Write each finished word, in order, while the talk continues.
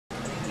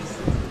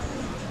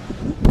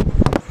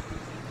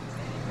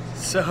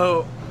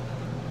So,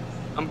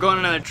 I'm going on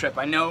another trip.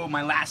 I know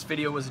my last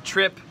video was a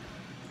trip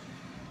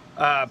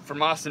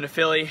from Austin to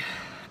Philly.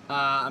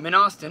 I'm in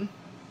Austin,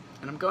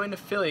 and I'm going to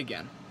Philly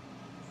again.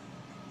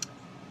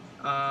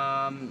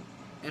 And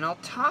I'll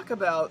talk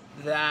about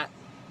that,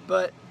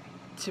 but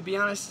to be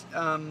honest,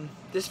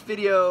 this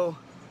video,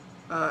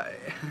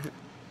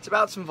 it's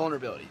about some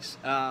vulnerabilities.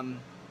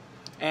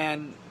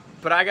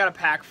 But I gotta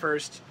pack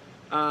first.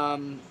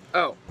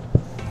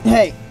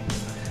 Hey!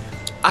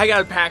 I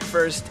gotta pack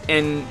first,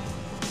 and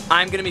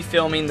I'm gonna be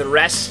filming the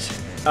rest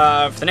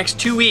for the next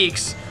 2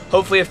 weeks,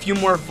 hopefully a few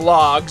more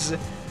vlogs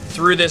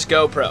through this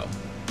GoPro.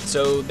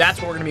 So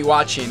that's what we're gonna be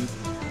watching.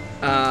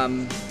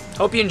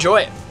 Hope you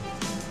enjoy it.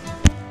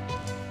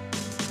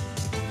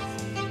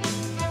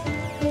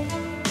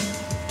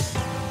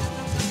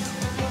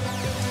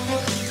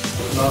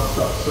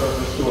 Non-stop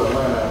service to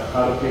Atlanta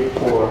out of gate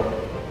 4.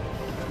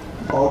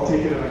 All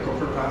ticket and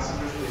comfort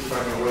passengers, please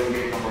find your way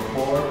gate number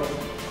 4.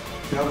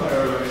 Delta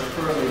Airlines is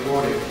currently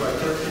boarding flight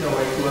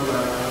 1308 to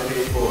Atlanta out of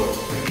gate 4.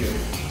 Thank you.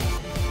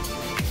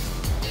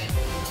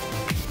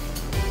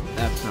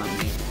 That's not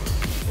me.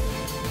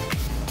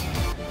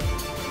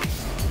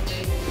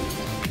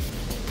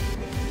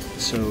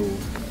 So,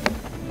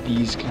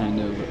 these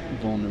kind of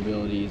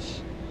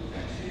vulnerabilities,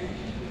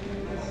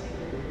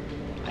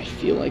 I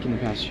feel like in the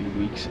past few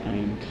weeks I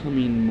am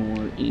coming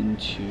more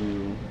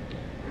into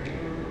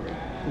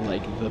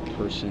like the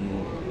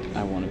person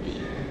I want to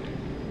be,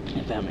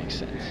 if that makes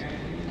sense.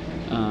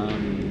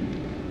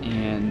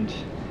 And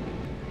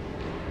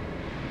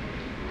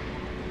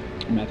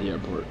I'm at the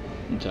airport,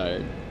 I'm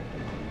tired,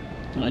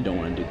 and I don't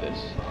want to do this,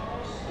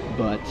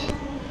 but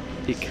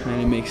it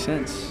kind of makes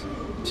sense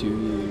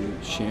to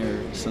share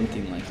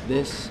something like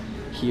this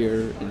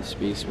here in a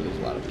space where there's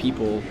a lot of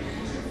people,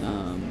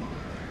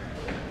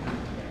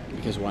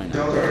 because why not?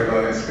 Delta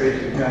Airlines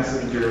station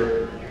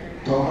passenger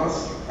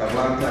Thomas,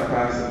 Atlanta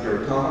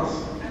passenger Thomas.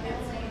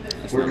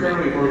 We're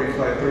currently boarding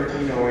flight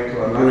 1308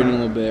 to Atlanta. We're in a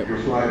little bit. Your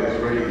flight is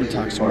ready to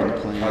talk to someone on the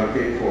depart plane. out of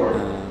gate 4.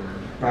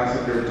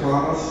 Passenger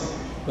Thomas,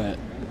 But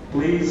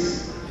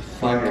please I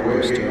find think your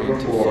we're way gate starting number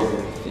to 4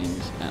 figure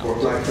things for out.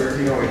 flight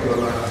 1308 to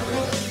Atlanta.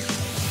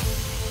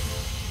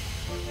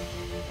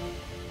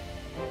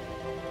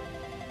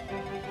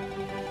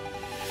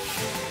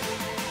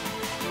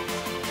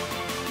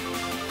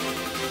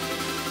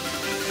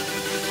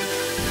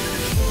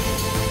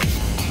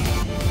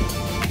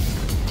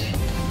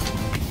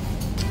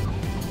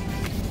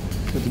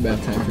 It's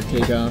about time for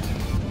takeoff.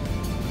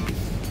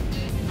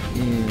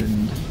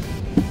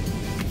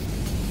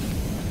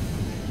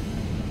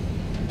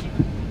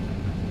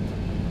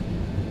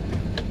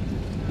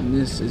 And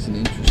this is an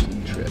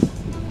interesting trip.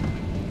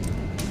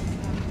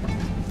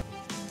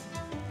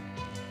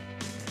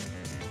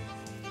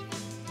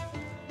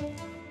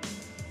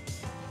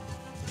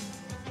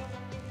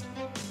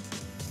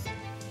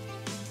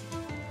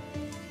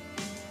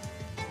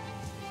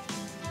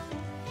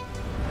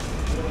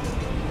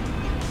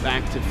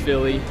 Back to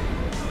Philly,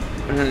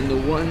 and the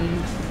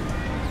one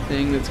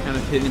thing that's kind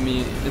of hitting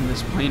me in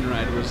this plane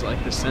ride was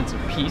like the sense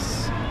of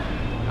peace.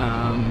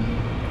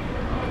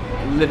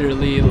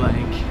 Literally,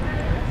 like,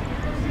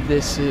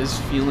 this is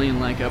feeling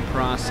like a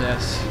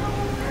process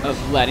of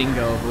letting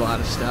go of a lot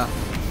of stuff,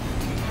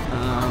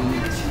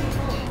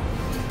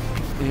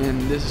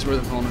 and this is where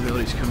the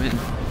vulnerabilities come in.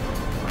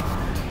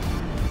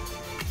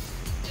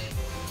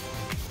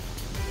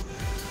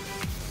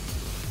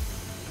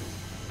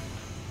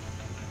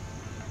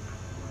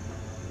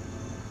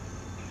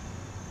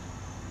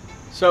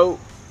 So,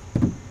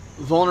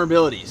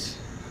 vulnerabilities.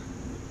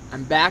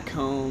 I'm back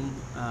home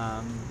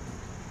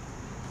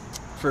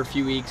for a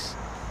few weeks.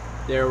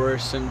 There were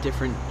some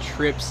different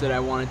trips that I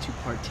wanted to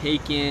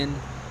partake in.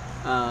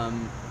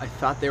 I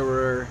thought there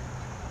were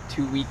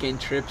 2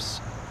 weekend trips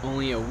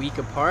only a week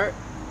apart,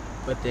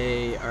 but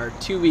they are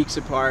 2 weeks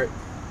apart.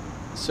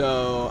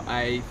 So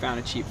I found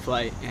a cheap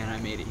flight and I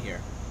made it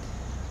here.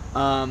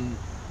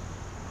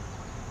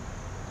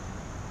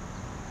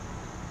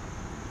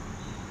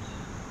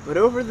 But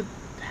over the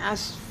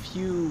past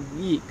few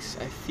weeks,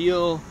 I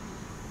feel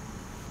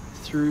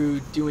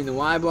through doing the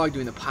Y blog,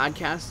 doing the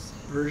podcast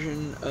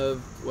version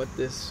of what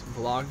this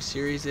vlog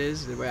series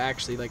is, where I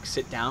actually like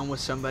sit down with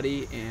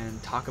somebody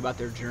and talk about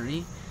their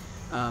journey.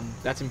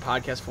 That's in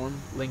podcast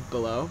form, link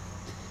below.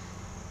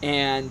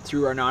 And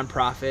through our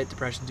nonprofit,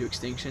 Depression to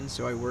Extinction,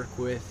 so I work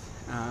with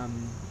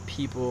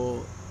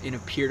people in a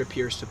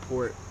peer-to-peer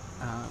support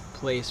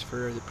place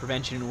for the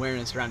prevention and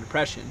awareness around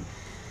depression.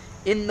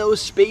 In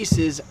those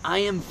spaces, I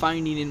am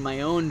finding in my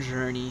own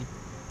journey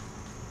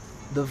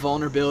the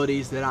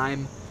vulnerabilities that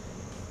I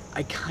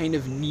kind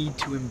of need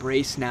to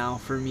embrace now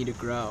for me to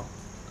grow.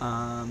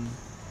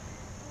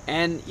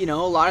 And, you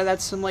know, a lot of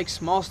that's some like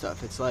small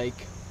stuff. It's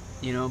like,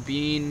 you know,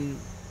 being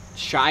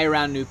shy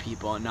around new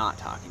people and not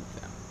talking to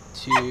them.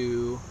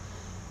 To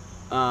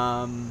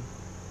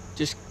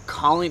just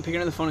picking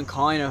up the phone and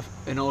calling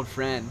an old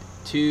friend.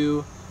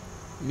 To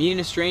meeting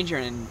a stranger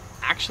and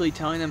actually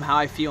telling them how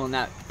I feel in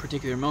that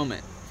particular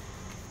moment.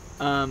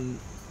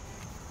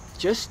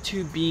 just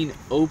to being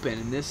open,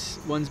 and this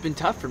one's been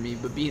tough for me,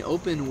 but being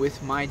open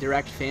with my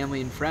direct family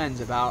and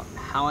friends about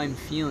how I'm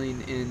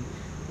feeling and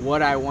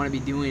what I want to be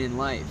doing in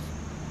life.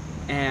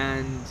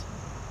 And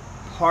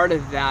part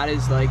of that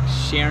is like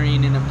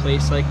sharing in a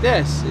place like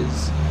this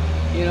is,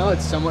 you know,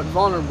 it's somewhat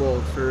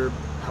vulnerable for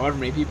however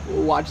many people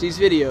will watch these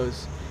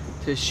videos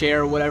to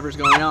share whatever's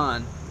going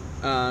on.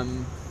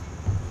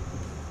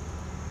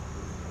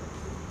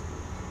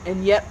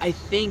 And yet I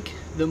think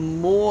the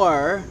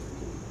more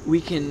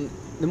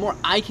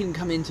I can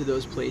come into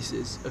those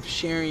places of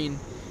sharing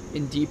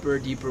in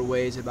deeper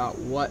ways about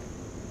what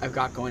I've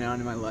got going on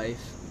in my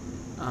life,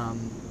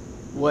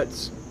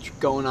 what's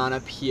going on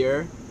up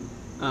here,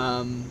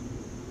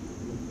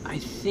 I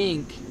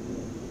think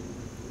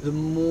the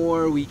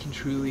more we can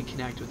truly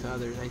connect with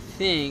others. I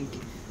think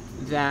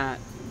that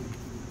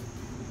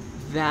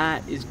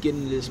is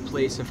getting to this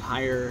place of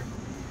higher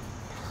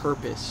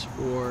purpose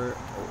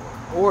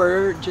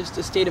or just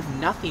a state of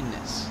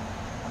nothingness,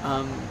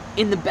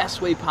 in the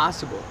best way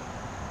possible,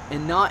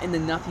 and not in the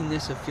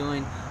nothingness of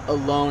feeling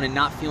alone and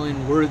not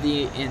feeling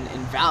worthy and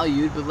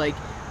valued, but like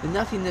the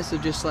nothingness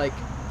of just like,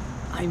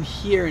 I'm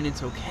here and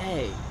it's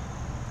okay.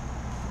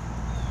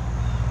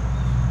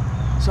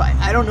 So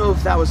I don't know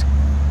if that was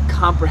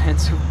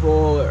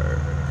comprehensible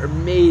or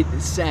made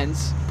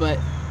sense, but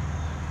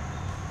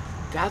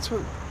that's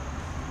what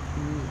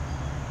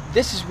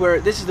this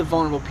is the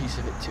vulnerable piece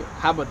of it too.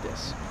 How about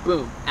this?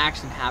 Boom,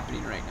 action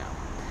happening right now.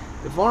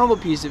 The vulnerable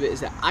piece of it is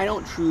that I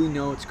don't truly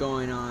know what's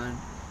going on,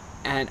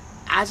 and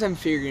as I'm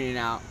figuring it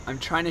out, I'm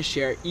trying to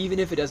share even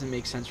if it doesn't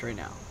make sense right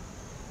now.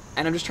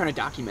 And I'm just trying to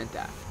document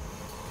that.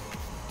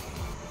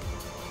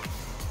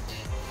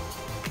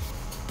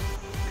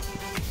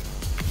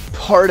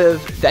 Part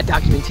of that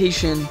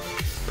documentation,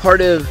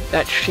 part of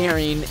that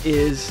sharing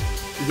is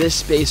this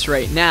space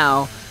right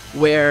now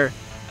where,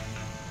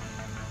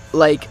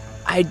 like,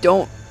 I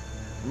don't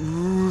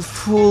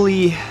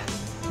fully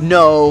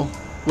know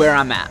where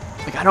I'm at.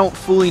 Like, I don't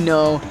fully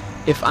know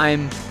if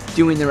I'm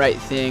doing the right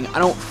thing. I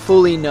don't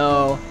fully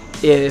know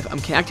if I'm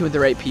connecting with the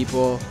right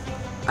people.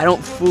 I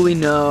don't fully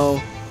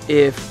know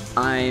if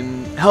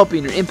I'm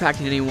helping or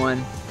impacting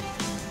anyone.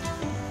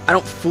 I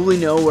don't fully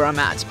know where I'm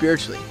at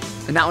spiritually.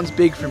 And that one's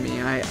big for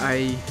me.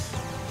 I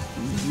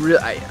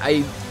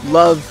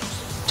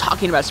love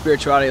talking about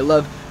spirituality. I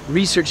love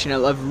researching it. I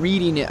love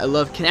reading it. I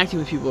love connecting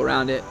with people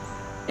around it.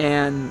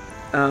 And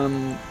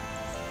I'm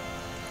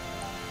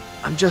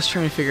just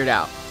trying to figure it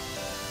out.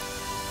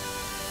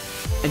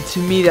 And to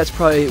me, that's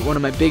probably one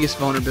of my biggest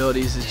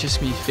vulnerabilities, is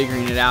just me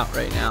figuring it out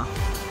right now.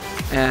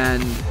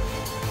 And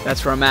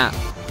that's where I'm at.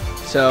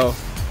 So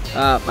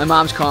my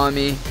mom's calling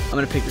me. I'm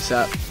going to pick this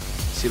up.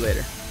 See you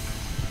later.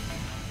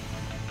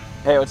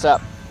 Hey, what's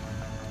up?